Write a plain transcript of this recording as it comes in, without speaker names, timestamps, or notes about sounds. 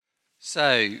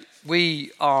So, we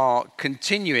are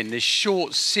continuing this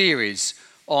short series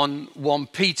on 1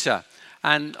 Peter.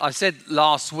 And I said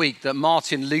last week that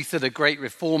Martin Luther, the great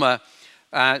reformer,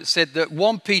 said that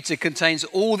 1 Peter contains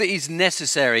all that is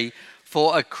necessary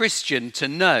for a Christian to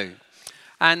know.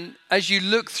 And as you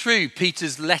look through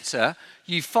Peter's letter,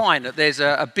 you find that there's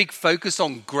a big focus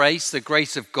on grace, the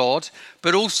grace of God,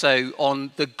 but also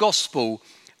on the gospel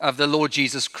of the Lord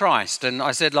Jesus Christ. And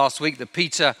I said last week that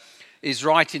Peter is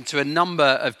writing to a number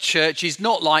of churches,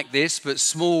 not like this, but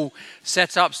small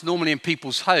setups, normally in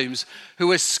people's homes,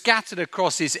 who are scattered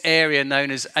across this area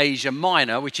known as Asia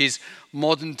Minor, which is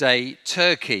modern-day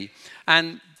Turkey.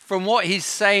 And from what he's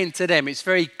saying to them, it's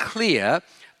very clear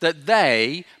that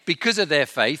they, because of their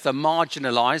faith, are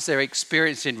marginalized. They're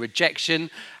experiencing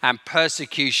rejection and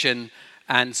persecution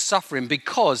and suffering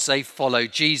because they follow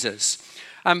Jesus.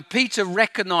 And Peter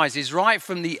recognizes right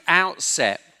from the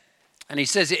outset, and he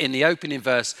says it in the opening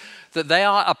verse, that they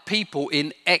are a people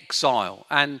in exile.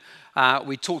 And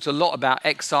we talked a lot about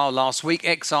exile last week.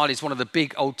 Exile is one of the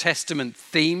big Old Testament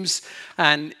themes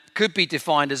and could be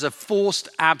defined as a forced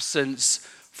absence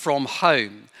from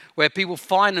home, where people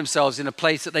find themselves in a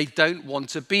place that they don't want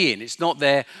to be in. It's not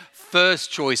their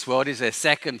first choice world, it's their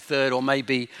second, third, or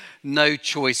maybe no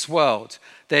choice world.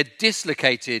 They're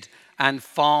dislocated and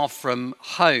far from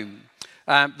home.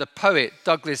 The poet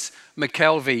Douglas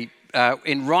McKelvey,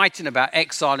 in writing about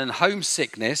exile and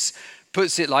homesickness,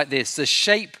 puts it like this: the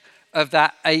shape of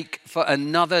that ache for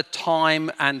another time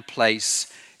and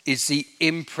place is the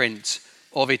imprint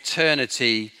of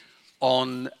eternity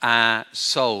on our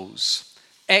souls.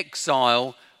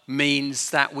 Exile means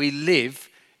that we live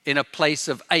in a place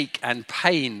of ache and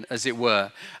pain, as it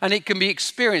were. And it can be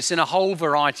experienced in a whole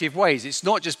variety of ways. It's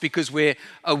not just because we're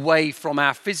away from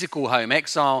our physical home.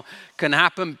 Exile can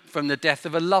happen from the death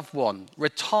of a loved one,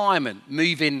 retirement,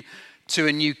 moving to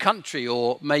a new country,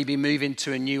 or maybe moving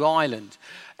to a new island.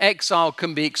 Exile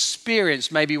can be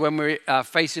experienced maybe when we're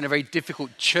facing a very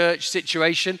difficult church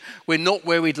situation. We're not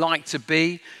where we'd like to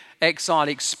be. Exile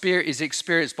is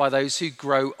experienced by those who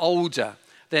grow older.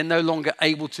 They're no longer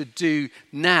able to do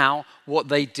now what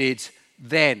they did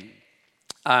then.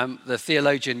 The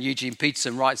theologian Eugene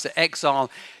Peterson writes that exile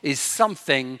is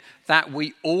something that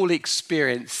we all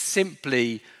experience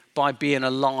simply by being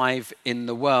alive in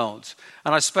the world.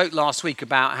 And I spoke last week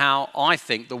about how I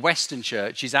think the Western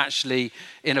church is actually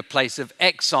in a place of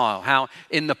exile, how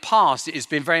in the past it has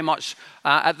been very much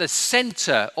at the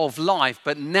center of life,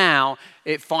 but now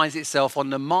it finds itself on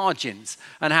the margins,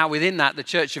 and how within that the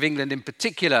Church of England in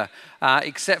particular,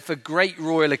 except for great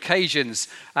royal occasions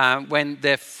when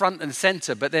they're front and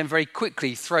center, but then very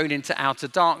quickly thrown into outer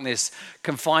darkness,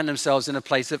 can find themselves in a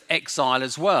place of exile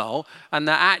as well. And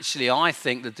that actually, I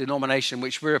think the denomination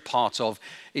which we're a part of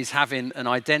is having an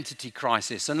identity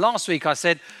crisis. And last week I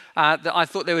said that I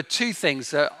thought there were two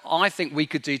things that I think we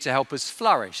could do to help us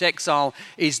flourish. Exile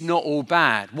is not all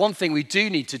bad. One thing we do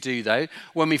need to do, though,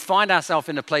 when we find ourselves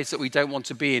in a place that we don't want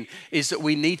to be in, is that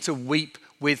we need to weep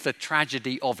with the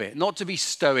tragedy of it. Not to be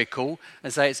stoical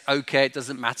and say it's okay, it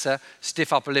doesn't matter,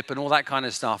 stiff upper lip and all that kind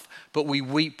of stuff, but we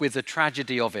weep with the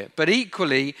tragedy of it. But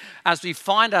equally, as we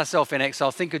find ourselves in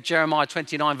exile, think of Jeremiah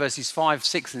 29 verses 5,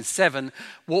 6 and 7,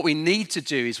 what we need to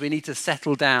do is we need to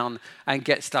settle down and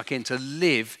get stuck in to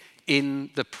live in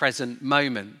the present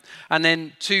moment. And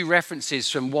then two references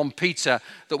from 1 Peter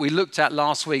that we looked at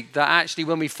last week, that actually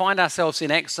when we find ourselves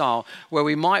in exile, where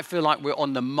we might feel like we're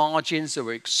on the margins, that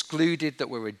we're excluded,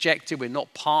 that we're rejected, we're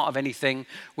not part of anything,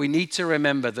 we need to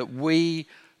remember that we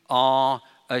are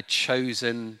a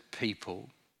chosen people.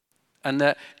 And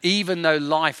that even though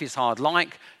life is hard,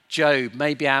 like Job,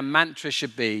 maybe our mantra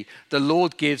should be, the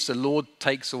Lord gives, the Lord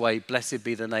takes away, blessed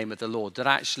be the name of the Lord. That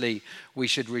actually we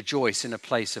should rejoice in a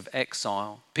place of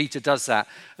exile. Peter does that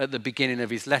at the beginning of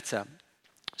his letter.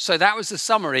 So that was the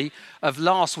summary of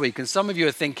last week. And some of you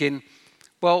are thinking,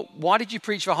 well, why did you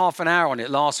preach for half an hour on it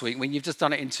last week when you've just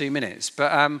done it in 2 minutes?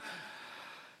 But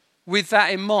with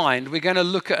that in mind, we're going to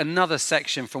look at another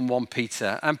section from 1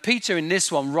 Peter. And Peter in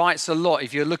this one writes a lot,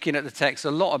 if you're looking at the text, a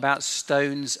lot about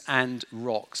stones and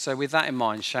rocks. So with that in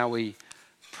mind, shall we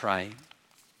pray?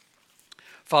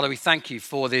 Father, we thank you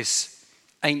for this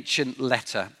ancient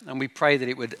letter, and we pray that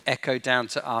it would echo down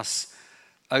to us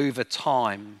over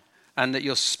time, and that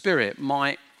your Spirit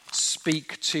might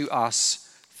speak to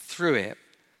us through it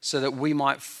so that we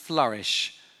might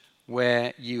flourish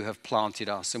where you have planted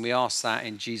us. And we ask that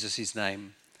in Jesus'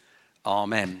 name.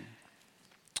 Amen.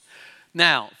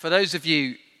 Now, for those of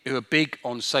you who are big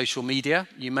on social media,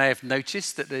 you may have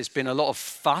noticed that there's been a lot of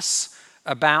fuss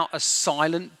about a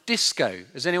silent disco.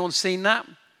 Has anyone seen that?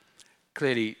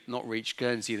 Clearly not reached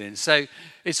Guernsey then. So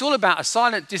it's all about a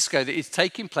silent disco that is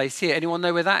taking place here. Anyone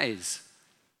know where that is?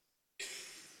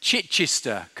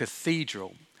 Chichester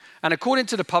Cathedral. And according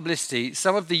to the publicity,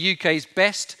 some of the UK's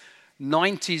best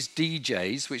 90s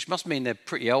DJs, which must mean they're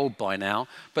pretty old by now,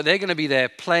 but they're going to be there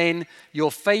playing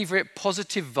your favourite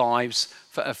positive vibes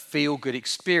for a feel-good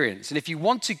experience. And if you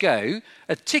want to go,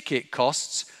 a ticket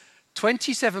costs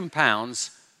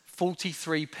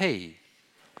 £27.43.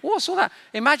 What's all that?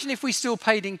 Imagine if we still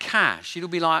paid in cash. It'll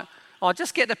be like, I'll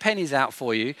just get the pennies out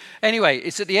for you. Anyway,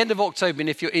 it's at the end of October, and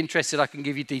if you're interested, I can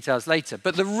give you details later.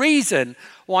 But the reason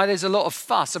why there's a lot of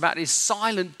fuss about this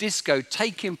silent disco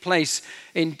taking place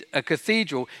in a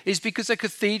cathedral is because a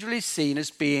cathedral is seen as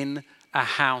being a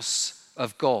house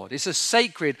of God. It's a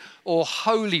sacred or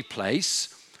holy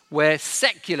place where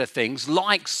secular things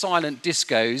like silent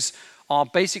discos are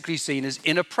basically seen as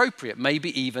inappropriate,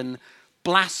 maybe even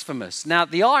blasphemous. Now,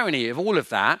 the irony of all of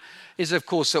that is, of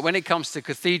course, that when it comes to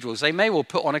cathedrals, they may well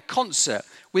put on a concert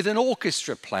with an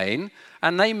orchestra playing,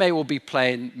 and they may well be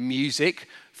playing music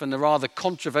from the rather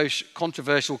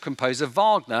controversial composer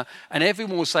Wagner, and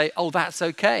everyone will say, oh, that's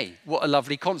okay. What a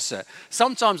lovely concert.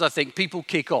 Sometimes I think people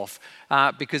kick off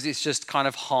because it's just kind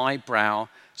of highbrow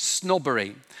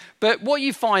snobbery. But what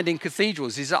you find in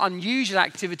cathedrals is that unusual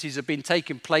activities have been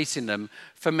taking place in them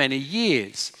for many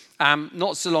years.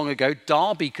 Not so long ago,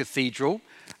 Derby Cathedral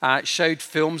showed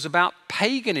films about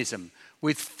paganism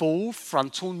with full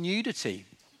frontal nudity.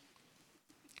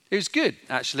 It was good,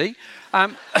 actually.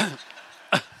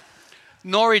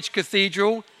 Norwich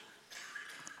Cathedral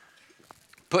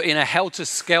put in a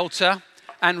helter-skelter,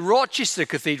 and Rochester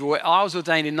Cathedral, where I was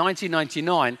ordained in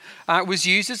 1999, was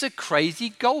used as a crazy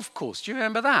golf course. Do you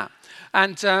remember that?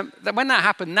 And when that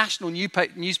happened, national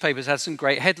newspapers had some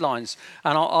great headlines,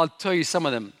 and I'll tell you some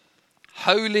of them.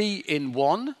 Holy in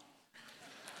one,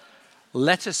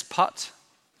 let us putt.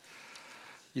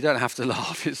 You don't have to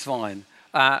laugh, it's fine.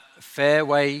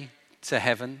 Fairway to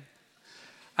heaven.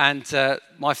 And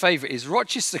my favourite is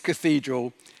Rochester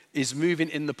Cathedral is moving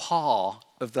in the power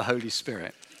of the Holy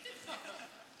Spirit,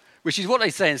 which is what they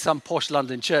say in some posh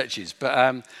London churches.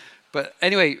 But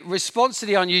anyway, response to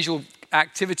the unusual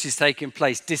activities taking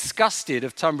place, disgusted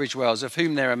of Tunbridge Wells, of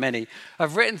whom there are many,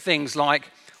 have written things like,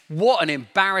 what an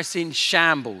embarrassing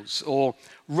shambles, or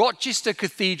Rochester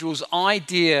Cathedral's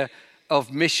idea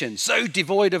of mission, so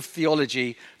devoid of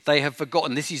theology, they have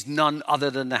forgotten this is none other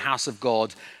than the house of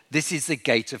God. This is the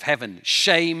gate of heaven.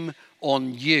 Shame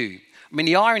on you. I mean,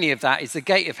 the irony of that is the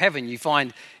gate of heaven, you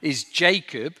find, is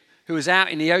Jacob, who was out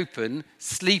in the open,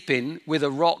 sleeping with a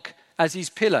rock as his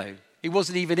pillow. He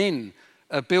wasn't even in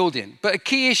a building. But a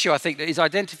key issue, I think, that is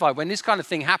identified when this kind of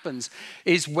thing happens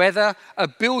is whether a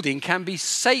building can be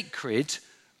sacred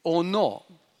or not.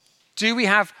 Do we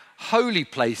have holy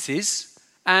places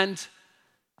and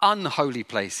unholy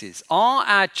places? Are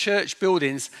our church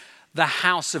buildings the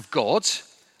house of God,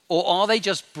 or are they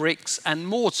just bricks and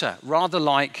mortar, rather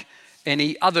like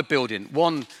any other building?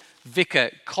 One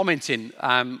vicar commenting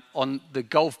on the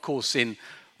golf course in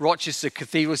Rochester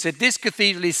Cathedral said, this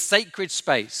cathedral is sacred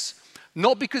space,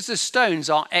 not because the stones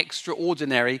are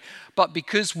extraordinary, but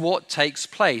because what takes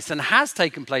place and has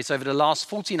taken place over the last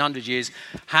 1400 years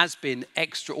has been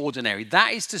extraordinary.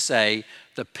 That is to say,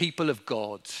 the people of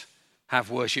God have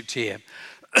worshipped here.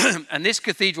 And this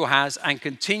cathedral has and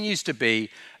continues to be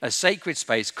a sacred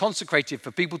space consecrated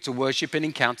for people to worship and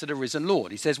encounter the risen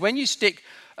Lord. He says, when you stick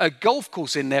a golf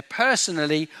course in there,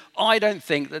 personally, I don't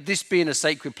think that this being a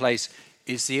sacred place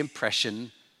is the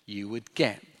impression you would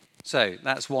get. So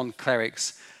that's one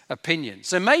cleric's opinion.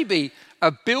 So maybe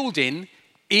a building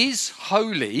is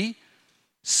holy,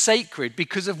 sacred,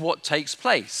 because of what takes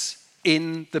place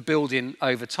in the building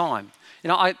over time. You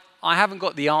know, I haven't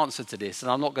got the answer to this,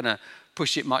 and I'm not going to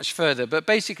push it much further. But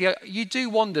basically, you do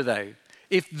wonder, though,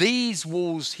 if these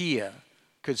walls here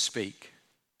could speak,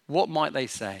 what might they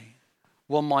say?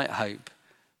 One might hope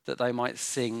that they might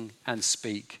sing and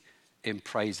speak in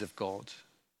praise of God.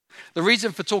 The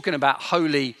reason for talking about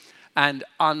holy and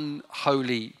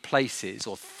unholy places,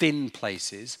 or thin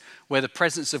places, where the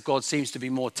presence of God seems to be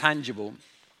more tangible,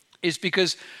 is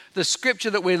because the scripture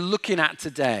that we're looking at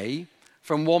today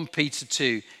from 1 Peter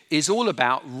 2 is all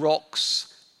about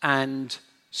rocks and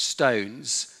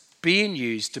stones being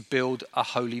used to build a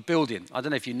holy building. I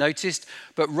don't know if you noticed,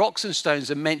 but rocks and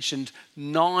stones are mentioned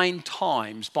 9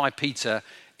 times by Peter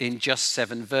in just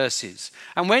 7 verses.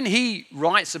 And when he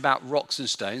writes about rocks and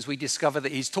stones, we discover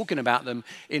that he's talking about them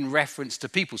in reference to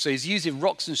people. So he's using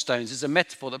rocks and stones as a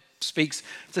metaphor that speaks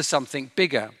to something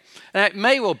bigger. Now, it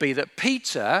may well be that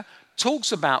Peter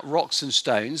talks about rocks and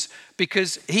stones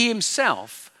because he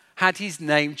himself had his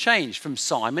name changed from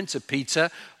Simon to Peter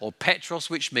or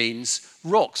Petros, which means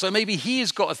rock. So maybe he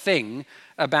has got a thing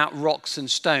about rocks and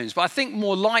stones. But I think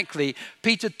more likely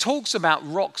Peter talks about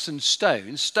rocks and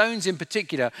stones in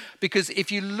particular, because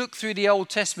if you look through the Old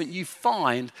Testament, you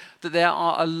find that there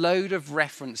are a load of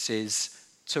references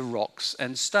to rocks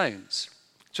and stones.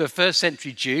 To a first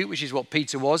century Jew, which is what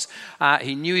Peter was,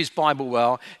 he knew his Bible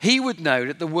well, he would know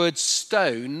that the word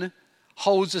stone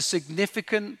holds a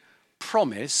significant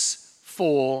promise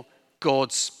for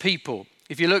God's people.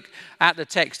 If you look at the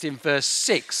text in verse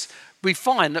 6, we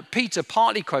find that Peter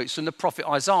partly quotes from the prophet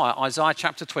Isaiah, Isaiah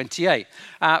chapter 28.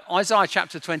 Isaiah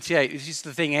chapter 28, this is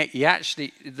the thing,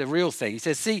 the real thing. He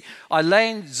says, see, I lay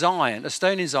in Zion, a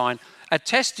stone in Zion, a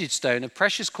tested stone, a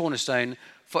precious cornerstone,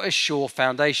 for a sure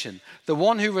foundation. The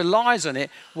one who relies on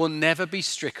it will never be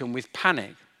stricken with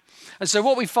panic. And so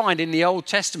what we find in the Old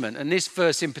Testament, and this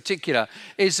verse in particular,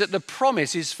 is that the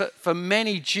promise is for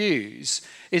many Jews,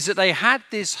 is that they had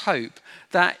this hope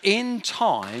that in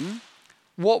time,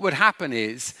 what would happen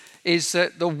is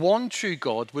that the one true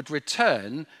God would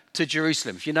return to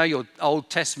Jerusalem. If you know your Old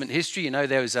Testament history, you know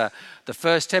there was the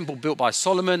first temple built by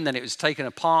Solomon, then it was taken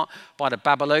apart by the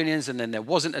Babylonians, and then there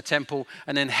wasn't a temple,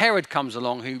 and then Herod comes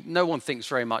along, who no one thinks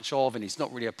very much of, and he's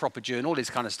not really a proper Jew and all this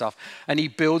kind of stuff, and he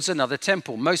builds another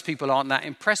temple. Most people aren't that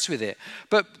impressed with it.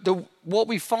 But what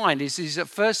we find is that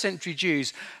first century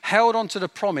Jews held on to the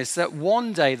promise that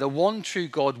one day the one true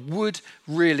God would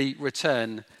really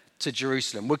return to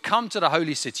Jerusalem, would come to the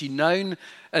holy city known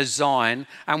as Zion,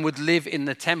 and would live in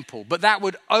the temple. But that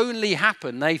would only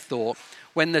happen, they thought,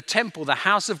 when the temple, the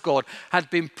house of God, had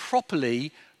been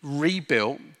properly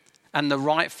rebuilt and the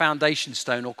right foundation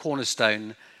stone or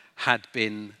cornerstone had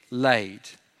been laid.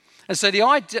 And so the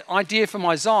idea from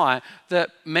Isaiah that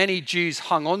many Jews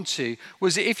hung on to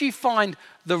was that if you find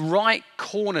the right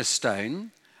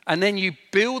cornerstone and then you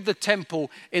build the temple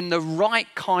in the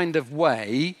right kind of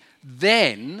way,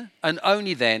 then and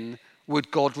only then would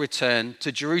God return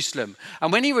to Jerusalem.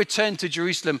 And when he returned to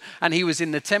Jerusalem and he was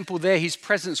in the temple there, his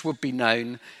presence would be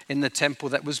known in the temple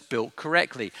that was built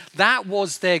correctly. That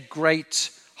was their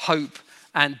great hope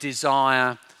and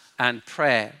desire and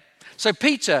prayer. So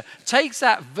Peter takes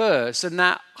that verse and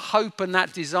that hope and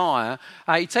that desire,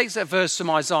 he takes that verse from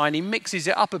Isaiah and he mixes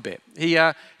it up a bit. He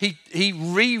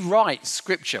rewrites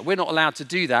scripture. We're not allowed to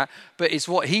do that, but it's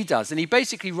what he does. And he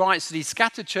basically writes to these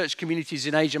scattered church communities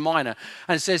in Asia Minor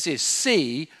and says this,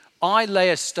 see, I lay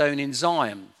a stone in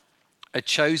Zion, a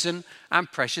chosen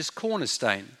and precious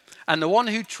cornerstone. And the one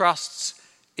who trusts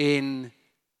in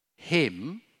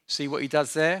him, see what he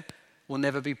does there, will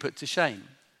never be put to shame.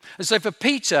 And so for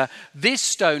Peter, this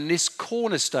stone, this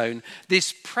cornerstone,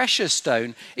 this precious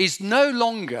stone is no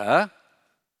longer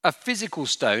a physical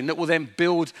stone that will then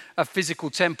build a physical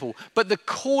temple. But the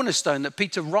cornerstone that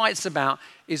Peter writes about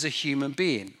is a human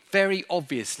being. Very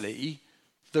obviously,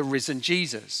 the risen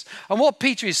Jesus. And what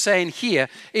Peter is saying here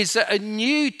is that a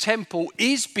new temple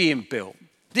is being built.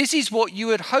 This is what you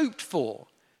had hoped for.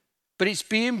 But it's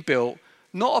being built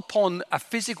not upon a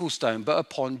physical stone, but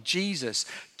upon Jesus.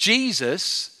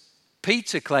 Jesus,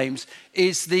 Peter claims,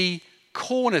 is the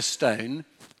cornerstone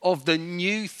of the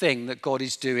new thing that God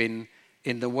is doing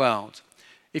in the world.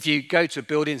 If you go to a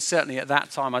building, certainly at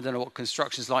that time, I don't know what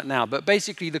construction is like now, but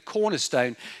basically the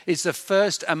cornerstone is the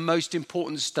first and most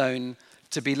important stone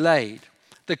to be laid.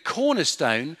 The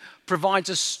cornerstone provides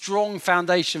a strong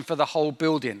foundation for the whole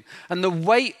building, and the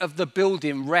weight of the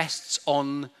building rests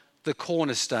on the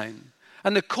cornerstone.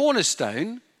 And the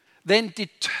cornerstone then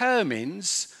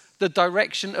determines the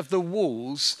direction of the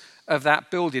walls of that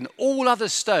building. All other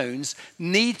stones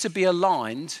need to be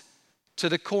aligned to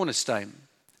the cornerstone.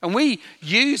 And we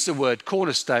use the word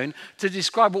cornerstone to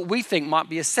describe what we think might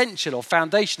be essential or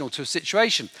foundational to a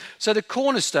situation. So the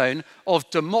cornerstone of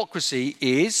democracy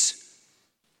is,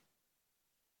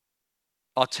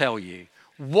 I'll tell you,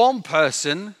 one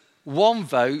person, one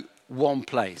vote, one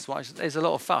place. Well, there's a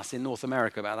lot of fuss in North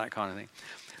America about that kind of thing.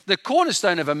 The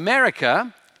cornerstone of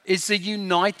America is the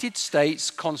United States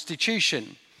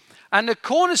Constitution. And the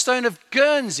cornerstone of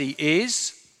Guernsey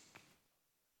is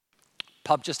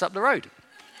pub just up the road.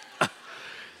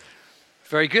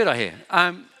 Very good, I hear.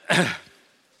 And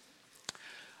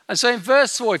so in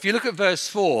verse 4, if you look at verse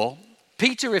 4,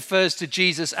 Peter refers to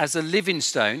Jesus as a living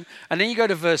stone. And then you go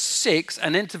to verse 6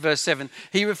 and then to verse 7,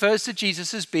 he refers to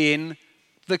Jesus as being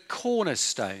the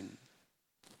cornerstone.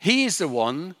 He is the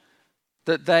one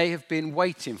that they have been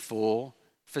waiting for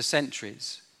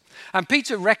centuries. And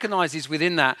Peter recognizes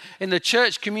within that, in the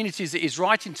church communities that he's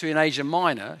writing to in Asia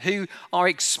Minor, who are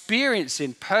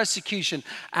experiencing persecution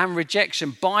and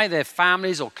rejection by their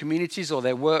families or communities or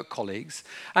their work colleagues.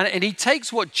 And he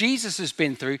takes what Jesus has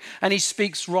been through and he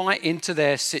speaks right into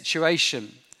their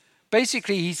situation.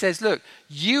 Basically, he says, look,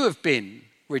 you have been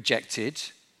rejected,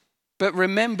 but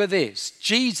remember this,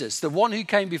 Jesus, the one who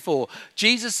came before,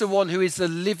 Jesus, the one who is the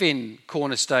living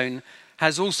cornerstone,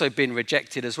 has also been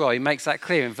rejected as well. He makes that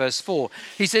clear in verse 4.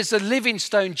 He says the living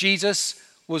stone, Jesus,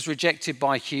 was rejected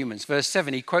by humans. Verse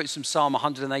 7, he quotes from Psalm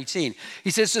 118.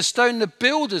 He says the stone the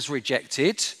builders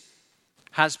rejected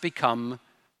has become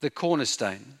the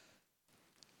cornerstone.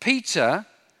 Peter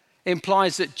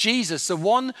implies that Jesus, the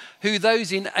one who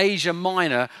those in Asia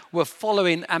Minor were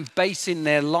following and basing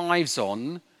their lives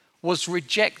on, was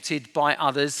rejected by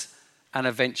others and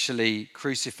eventually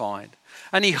crucified.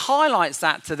 And he highlights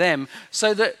that to them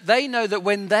so that they know that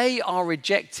when they are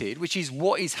rejected, which is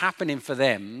what is happening for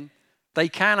them, they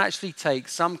can actually take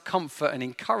some comfort and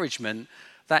encouragement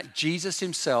that Jesus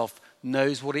himself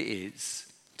knows what it is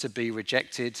to be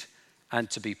rejected and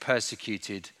to be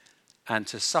persecuted and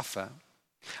to suffer.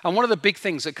 And one of the big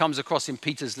things that comes across in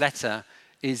Peter's letter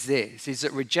is this, is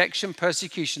that rejection,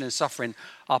 persecution, and suffering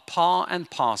are part and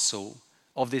parcel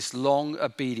of this long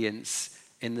obedience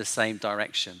in the same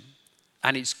direction.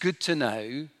 And it's good to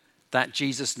know that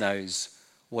Jesus knows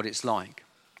what it's like.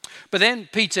 But then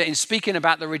Peter, in speaking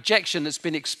about the rejection that's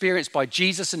been experienced by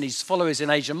Jesus and his followers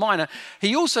in Asia Minor,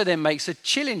 he also then makes a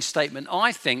chilling statement,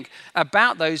 I think,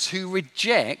 about those who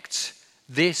reject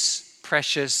this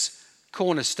precious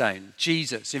cornerstone,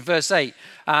 Jesus. In verse 8,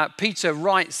 Peter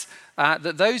writes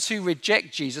that those who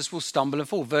reject Jesus will stumble and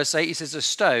fall. Verse 8, he says, a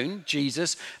stone,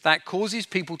 Jesus, that causes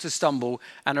people to stumble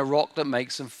and a rock that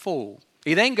makes them fall.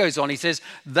 He then goes on, he says,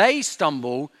 they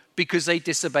stumble because they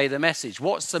disobey the message.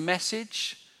 What's the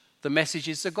message? The message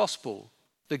is the gospel,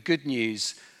 the good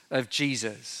news of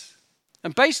Jesus.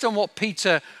 And based on what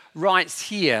Peter writes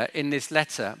here in this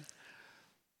letter,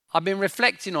 I've been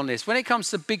reflecting on this. When it comes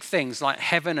to big things like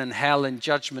heaven and hell and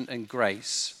judgment and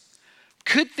grace,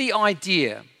 could the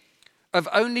idea of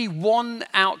only one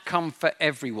outcome for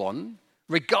everyone,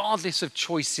 regardless of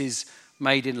choices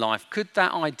made in life, could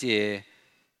that idea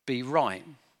be right?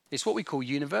 It's what we call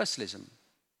universalism.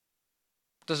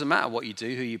 Doesn't matter what you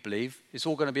do, who you believe, it's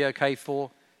all going to be okay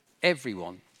for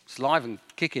everyone. It's live and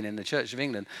kicking in the Church of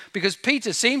England. Because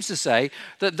Peter seems to say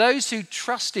that those who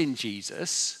trust in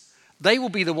Jesus, they will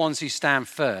be the ones who stand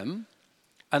firm,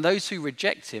 and those who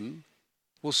reject him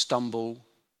will stumble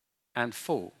and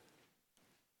fall.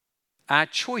 Our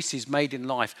choices made in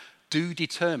life do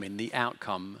determine the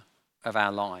outcome of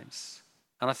our lives.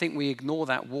 And I think we ignore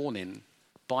that warning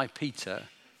by Peter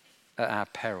at our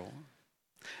peril.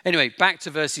 Anyway, back to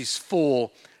verses 4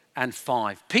 and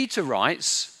 5. Peter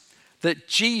writes that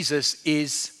Jesus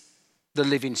is the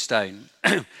living stone.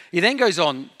 He then goes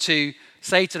on to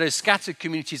say to those scattered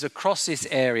communities across this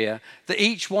area that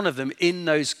each one of them in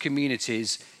those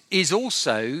communities is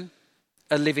also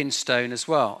a living stone as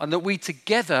well. And that we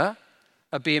together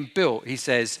are being built, he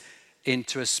says,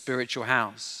 into a spiritual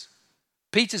house.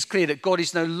 Peter's clear that God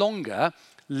is no longer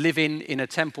living in a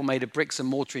temple made of bricks and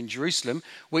mortar in Jerusalem,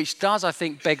 which does, I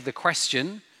think, beg the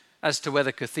question as to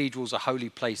whether cathedrals are holy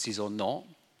places or not.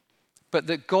 But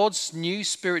that God's new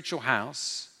spiritual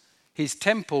house, his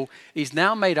temple, is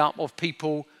now made up of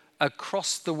people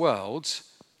across the world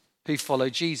who follow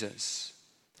Jesus.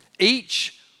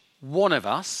 Each one of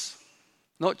us,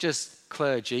 not just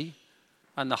clergy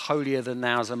and the holier than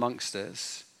thous amongst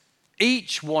us,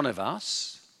 each one of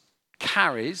us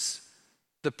carries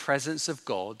the presence of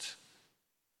God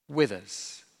with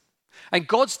us. And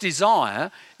God's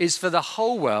desire is for the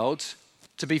whole world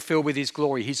to be filled with his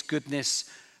glory, his goodness,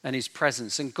 and his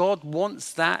presence. And God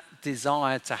wants that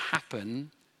desire to happen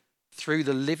through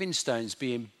the living stones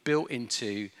being built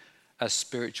into a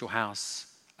spiritual house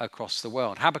across the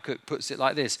world. Habakkuk puts it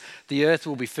like this: the earth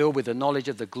will be filled with the knowledge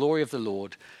of the glory of the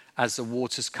Lord as the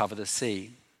waters cover the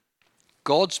sea.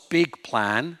 God's big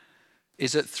plan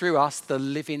is that through us, the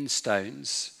living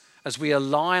stones, as we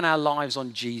align our lives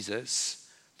on Jesus,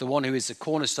 the one who is the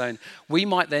cornerstone, we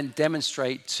might then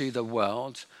demonstrate to the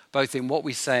world, both in what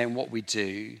we say and what we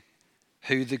do,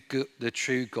 who the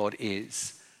true God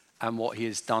is and what he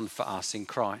has done for us in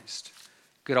Christ.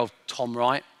 Good old Tom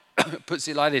Wright puts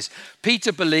it like this: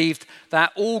 Peter believed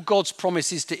that all God's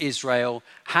promises to Israel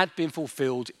had been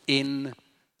fulfilled in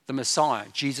the Messiah,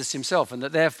 Jesus himself, and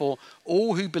that therefore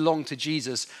all who belonged to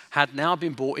Jesus had now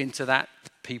been brought into that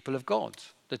people of God,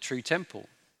 the true temple.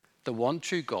 The one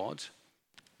true God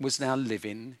was now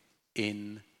living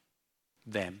in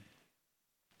them.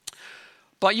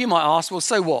 But you might ask, well,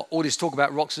 so what? All this talk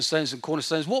about rocks and stones and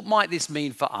cornerstones, what might this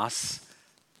mean for us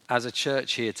as a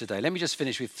church here today? Let me just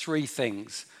finish with 3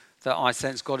 things that I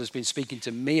sense God has been speaking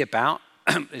to me about.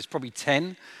 There's probably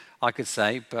 10, I could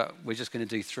say, but we're just going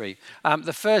to do 3.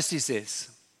 The first is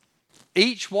this.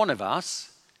 Each one of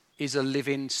us is a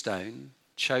living stone,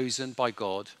 chosen by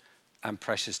God and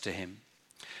precious to him.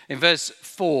 In verse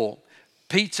 4,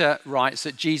 Peter writes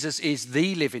that Jesus is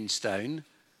the living stone,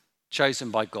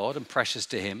 chosen by God and precious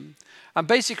to him. And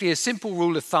basically a simple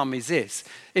rule of thumb is this,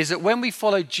 is that when we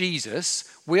follow Jesus,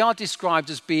 we are described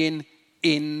as being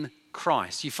in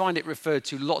Christ. You find it referred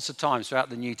to lots of times throughout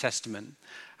the New Testament.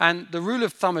 And the rule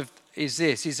of thumb is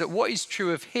this, is that what is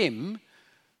true of him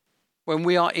when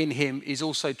we are in him is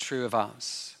also true of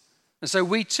us. And so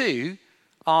we too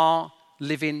are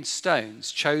living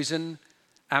stones, chosen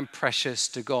and precious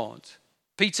to God.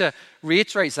 Peter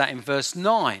reiterates that in verse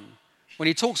 9 when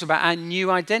he talks about our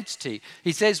new identity.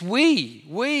 He says, we,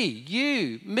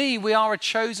 you, me, we are a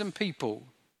chosen people,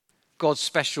 God's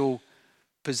special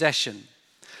possession.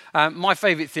 My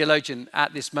favorite theologian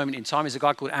at this moment in time is a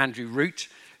guy called Andrew Root,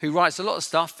 who writes a lot of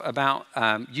stuff about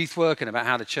youth work and about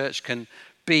how the church can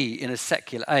be in a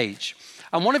secular age.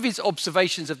 And one of his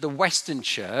observations of the Western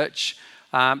church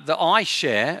that I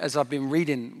share as I've been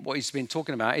reading what he's been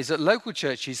talking about is that local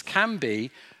churches can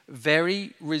be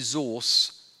very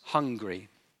resource hungry.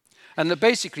 And that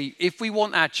basically, if we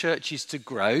want our churches to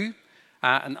grow,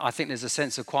 and I think there's a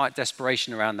sense of quiet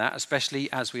desperation around that,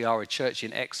 especially as we are a church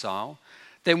in exile,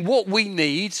 then what we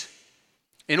need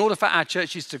in order for our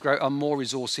churches to grow are more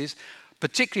resources,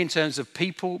 particularly in terms of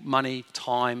people, money,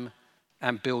 time,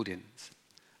 and buildings.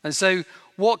 And so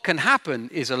what can happen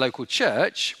is in a local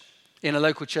church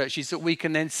is that we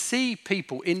can then see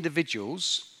people,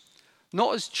 individuals,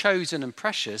 not as chosen and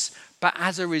precious, but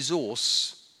as a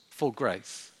resource for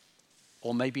growth,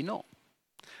 or maybe not.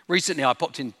 Recently, I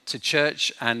popped into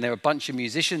church and there were a bunch of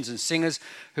musicians and singers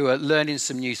who are learning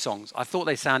some new songs. I thought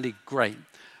they sounded great,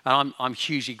 and I'm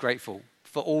hugely grateful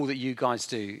for all that you guys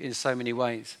do in so many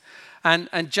ways. And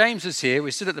James was here,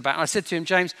 we stood at the back, and I said to him,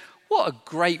 James, what a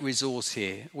great resource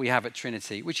here we have at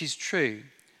Trinity, which is true.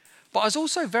 But I was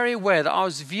also very aware that I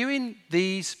was viewing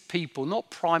these people not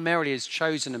primarily as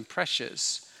chosen and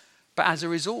precious, but as a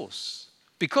resource,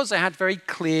 because they had very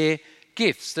clear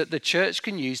gifts that the church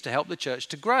can use to help the church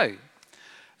to grow.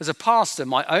 As a pastor,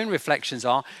 my own reflections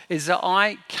is that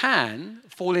I can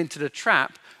fall into the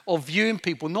trap of viewing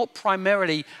people not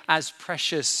primarily as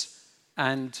precious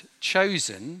and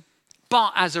chosen,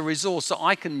 but as a resource that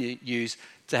I can use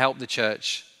to help the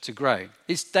church to grow.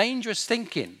 It's dangerous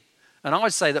thinking. And I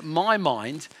would say that my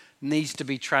mind needs to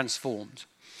be transformed.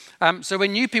 So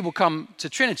when new people come to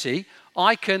Trinity,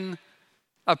 I can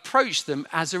approach them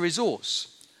as a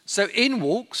resource. So in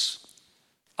walks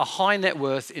a high net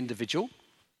worth individual.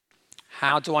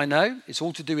 How do I know? It's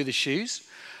all to do with the shoes.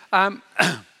 And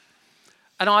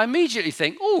I immediately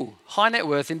think, oh, high net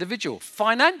worth individual,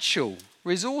 financial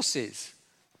resources.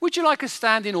 Would you like a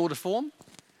standing order form?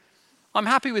 I'm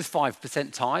happy with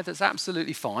 5% tithe. That's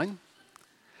absolutely fine.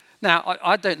 Now,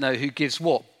 I don't know who gives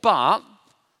what, but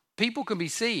people can be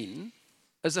seen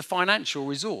as a financial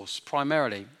resource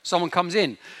primarily. Someone comes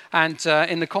in and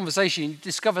in the conversation you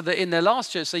discover that in their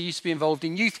last church they used to be involved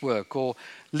in youth work or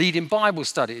leading Bible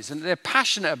studies, and they're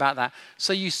passionate about that.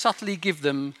 So you subtly give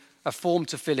them a form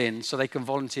to fill in so they can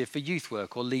volunteer for youth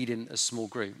work or lead in a small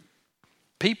group.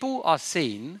 People are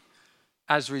seen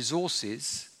as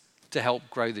resources to help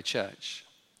grow the church.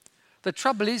 The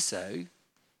trouble is, though,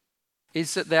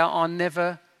 is that there are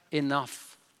never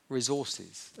enough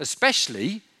resources,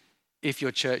 especially if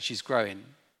your church is growing.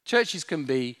 Churches can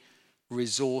be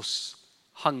resource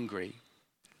hungry,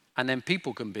 and then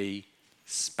people can be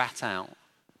spat out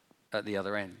at the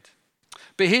other end.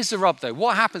 But here's the rub, though.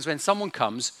 What happens when someone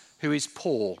comes who is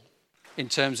poor in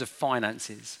terms of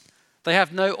finances? They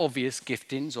have no obvious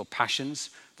giftings or passions.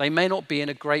 They may not be in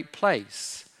a great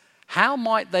place. How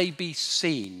might they be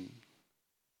seen?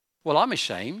 Well, I'm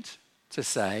ashamed to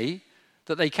say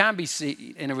that they can be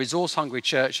seen in a resource-hungry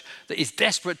church that is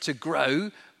desperate to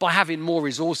grow by having more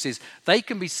resources. They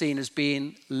can be seen as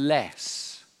being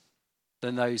less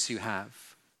than those who have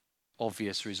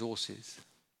obvious resources.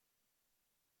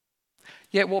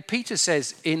 Yet what Peter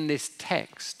says in this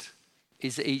text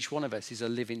is that each one of us is a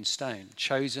living stone,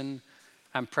 chosen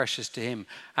and precious to him.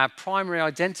 Our primary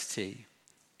identity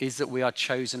is that we are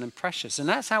chosen and precious, and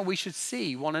that's how we should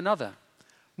see one another.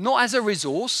 Not as a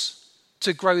resource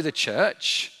to grow the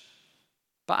church,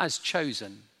 but as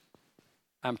chosen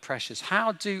and precious.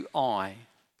 How do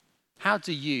How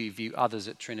do you view others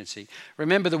at Trinity?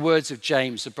 Remember the words of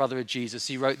James, the brother of Jesus.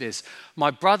 He wrote this: "My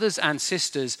brothers and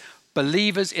sisters,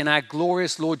 believers in our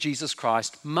glorious Lord Jesus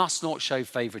Christ, must not show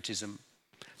favoritism.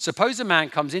 Suppose a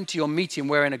man comes into your meeting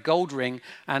wearing a gold ring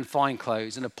and fine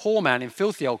clothes, and a poor man in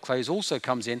filthy old clothes also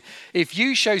comes in. If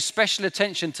you show special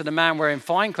attention to the man wearing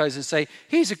fine clothes and say,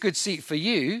 'Here's a good seat for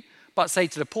you,' but say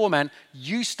to the poor man,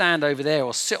 'You stand over there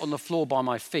or sit on the floor by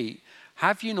my feet,'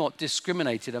 have you not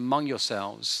discriminated among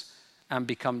yourselves and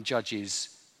become judges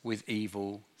with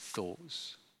evil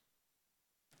thoughts?"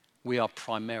 We are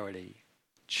primarily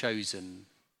chosen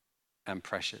and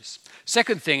precious.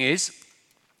 Second thing is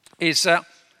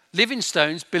living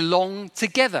stones belong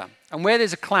together. And where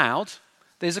there's a cloud,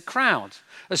 there's a crowd.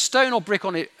 A stone or brick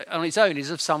on its own is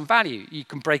of some value. You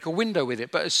can break a window with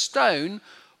it. But a stone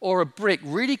or a brick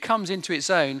really comes into its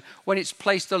own when it's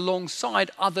placed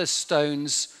alongside other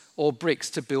stones or bricks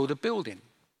to build a building.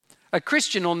 A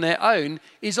Christian on their own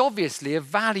is obviously of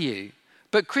value.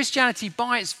 But Christianity,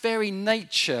 by its very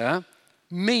nature,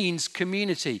 means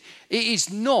community. It is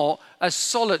not a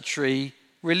solitary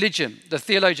religion. The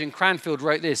theologian Cranfield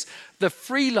wrote this: "The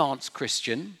freelance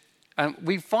Christian," and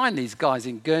we find these guys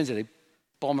in Guernsey, they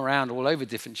bomb around all over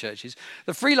different churches.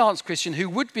 "The freelance Christian who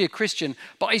would be a Christian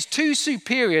but is too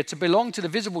superior to belong to the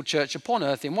visible church upon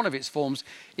earth in one of its forms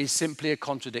is simply a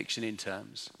contradiction in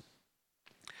terms."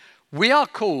 We are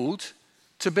called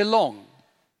to belong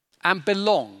and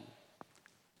belong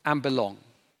and belong.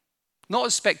 Not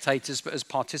as spectators, but as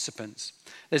participants.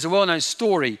 There's a well-known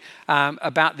story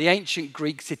about the ancient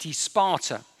Greek city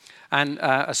Sparta. And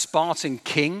a Spartan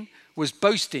king was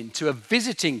boasting to a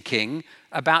visiting king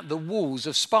about the walls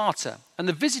of Sparta. And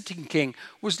the visiting king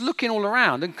was looking all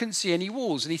around and couldn't see any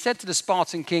walls. And he said to the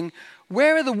Spartan king,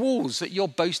 "Where are the walls that you're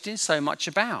boasting so much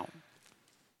about?"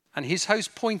 And his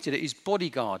host pointed at his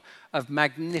bodyguard of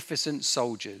magnificent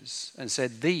soldiers and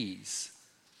said, "These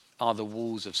are the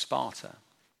walls of Sparta.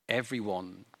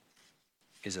 Everyone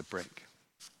is a brick."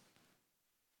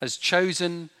 As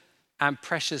chosen and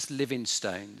precious living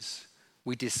stones,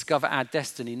 we discover our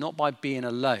destiny not by being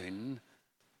alone,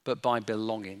 but by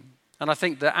belonging. And I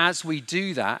think that as we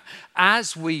do that,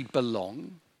 as we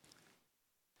belong,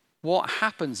 what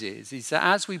happens is that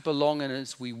as we belong and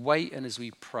as we wait and as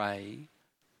we pray,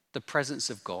 the presence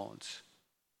of God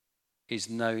is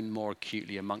known more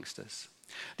acutely amongst us.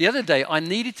 The other day, I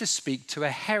needed to speak to a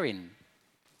heron.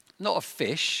 Not a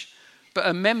fish, but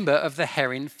a member of the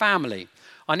herring family.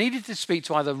 I needed to speak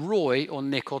to either Roy or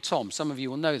Nick or Tom. Some of you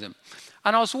will know them.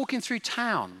 And I was walking through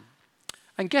town.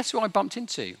 And guess who I bumped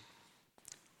into?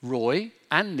 Roy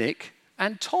and Nick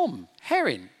and Tom,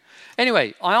 herring.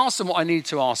 Anyway, I asked them what I needed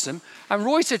to ask them. And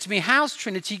Roy said to me, "How's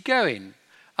Trinity going?"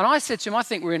 And I said to him, "I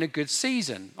think we're in a good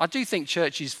season." I do think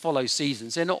churches follow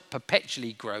seasons. They're not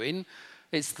perpetually growing.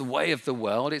 It's the way of the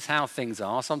world. It's how things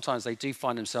are. Sometimes they do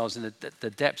find themselves in the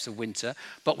depths of winter.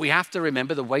 But we have to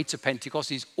remember the way to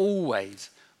Pentecost is always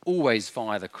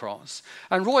via the cross.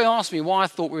 And Roy asked me why I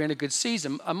thought we were in a good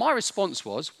season. And my response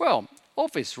was, well,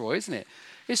 obvious, Roy, isn't it?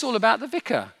 It's all about the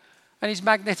vicar and his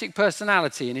magnetic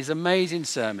personality and his amazing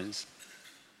sermons.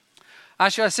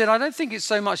 Actually, I said, I don't think it's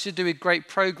so much to do with great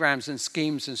programs and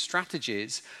schemes and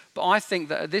strategies, but I think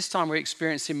that at this time we're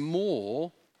experiencing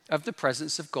more of the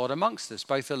presence of God amongst us,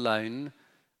 both alone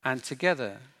and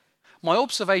together. My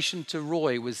observation to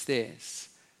Roy was this,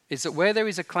 is that where there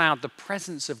is a cloud, the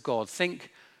presence of God,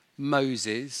 think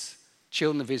Moses,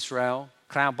 children of Israel,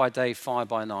 cloud by day, fire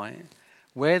by night.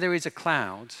 Where there is a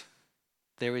cloud,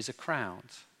 there is a crowd.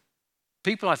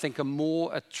 People, I think, are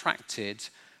more attracted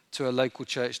to a local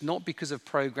church, not because of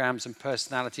programs and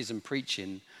personalities and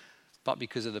preaching, but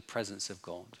because of the presence of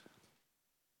God.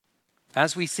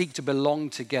 As we seek to belong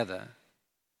together,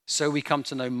 so we come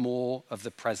to know more of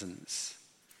the presence.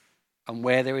 And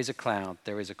where there is a cloud,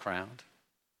 there is a crowd.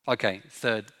 Okay,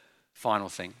 third, final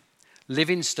thing.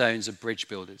 Living stones are bridge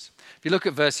builders. If you look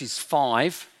at verses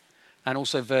 5 and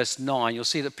also verse 9, you'll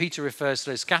see that Peter refers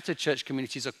to those scattered church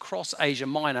communities across Asia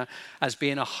Minor as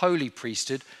being a holy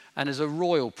priesthood and as a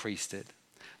royal priesthood.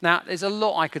 Now, there's a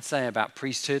lot I could say about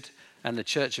priesthood and the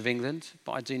Church of England,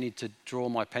 but I do need to draw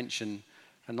my pension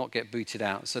and not get booted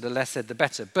out. So the less said, the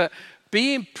better. But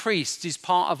being priests is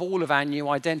part of all of our new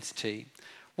identity.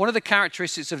 One of the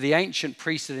characteristics of the ancient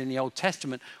priesthood in the Old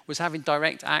Testament was having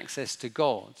direct access to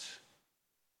God.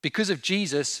 Because of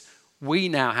Jesus, we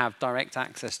now have direct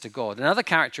access to God. Another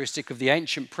characteristic of the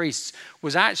ancient priests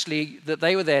was actually that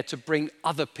they were there to bring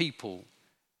other people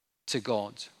to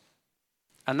God.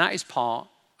 And that is part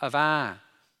of our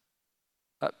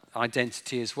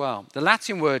identity as well. The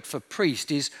Latin word for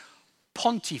priest is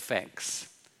pontifex,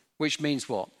 which means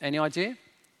what? Any idea?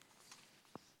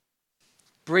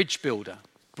 bridge builder,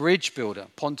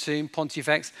 pontoon,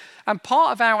 pontifex. And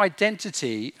part of our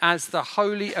identity as the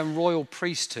holy and royal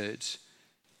priesthood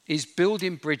is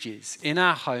building bridges in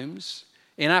our homes,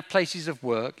 in our places of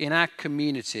work, in our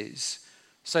communities,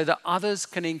 so that others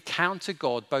can encounter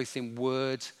God both in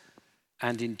word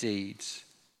and in deed,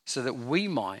 so that we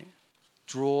might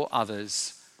draw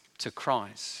others to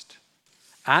Christ.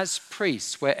 As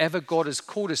priests, wherever God has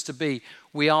called us to be,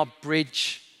 we are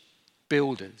bridge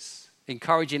builders,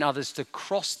 encouraging others to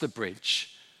cross the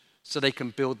bridge so they can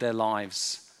build their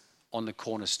lives on the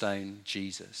cornerstone,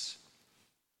 Jesus.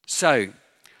 So,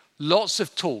 lots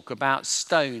of talk about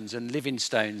stones and living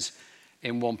stones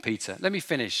in 1 Peter. Let me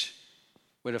finish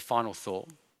with a final thought.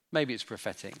 Maybe it's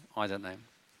prophetic, I don't know.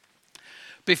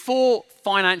 Before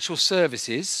financial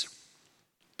services,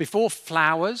 before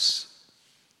flowers,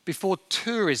 before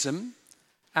tourism,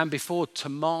 and before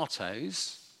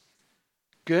tomatoes,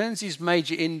 Guernsey's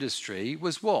major industry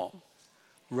was what?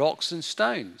 Rocks and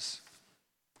stones,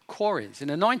 quarries. In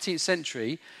the 19th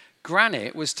century,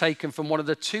 granite was taken from one of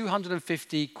the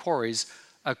 250 quarries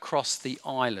across the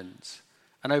island,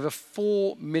 and over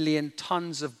 4 million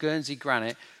tons of Guernsey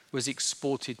granite was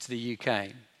exported to the UK.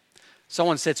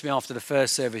 Someone said to me after the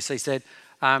first service, they said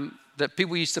that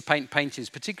people used to paint paintings,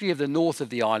 particularly of the north of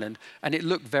the island, and it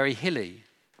looked very hilly.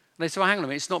 And they said, well, hang on a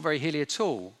minute, it's not very hilly at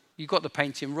all. You got the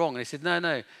painting wrong. And they said,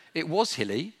 no, it was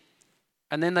hilly.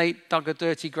 And then they dug a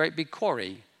dirty, great big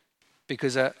quarry,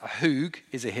 because a hoog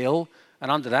is a hill, and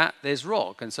under that, there's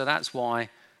rock. And so that's why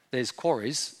there's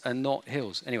quarries and not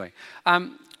hills. Anyway,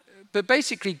 but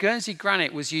basically, Guernsey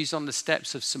granite was used on the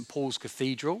steps of St. Paul's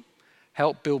Cathedral,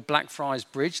 helped build Blackfriars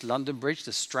Bridge, London Bridge,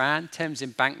 the Strand, Thames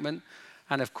Embankment,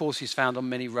 and of course is found on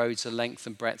many roads the length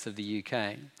and breadth of the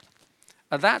UK.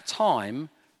 At that time,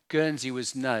 Guernsey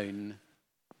was known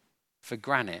for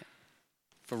granite,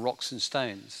 for rocks and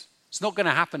stones. It's not going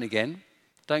to happen again.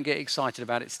 Don't get excited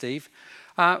about it, Steve.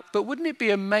 But wouldn't it be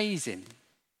amazing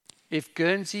if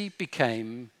Guernsey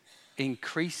became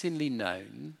increasingly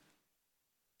known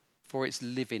for its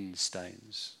living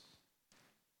stones?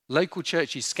 Local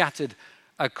churches scattered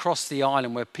across the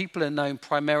island where people are known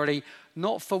primarily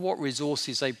not for what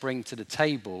resources they bring to the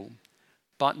table,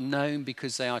 but known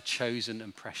because they are chosen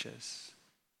and precious.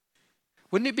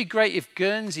 Wouldn't it be great if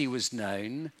Guernsey was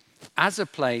known as a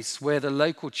place where the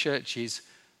local churches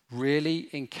really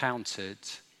encountered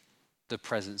the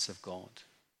presence of God?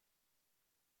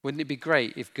 Wouldn't it be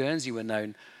great if Guernsey were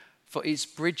known for its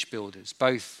bridge builders,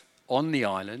 both on the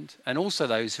island and also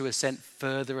those who are sent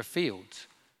further afield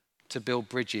to build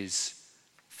bridges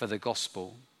for the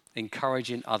gospel,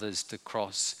 encouraging others to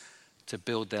cross, to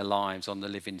build their lives on the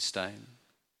living stone,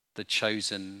 the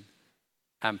chosen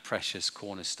and precious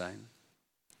cornerstone?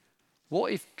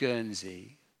 What if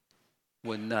Guernsey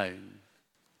were known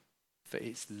for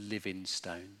its living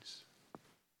stones?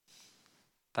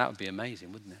 That would be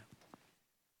amazing, wouldn't it?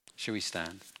 Shall we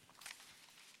stand?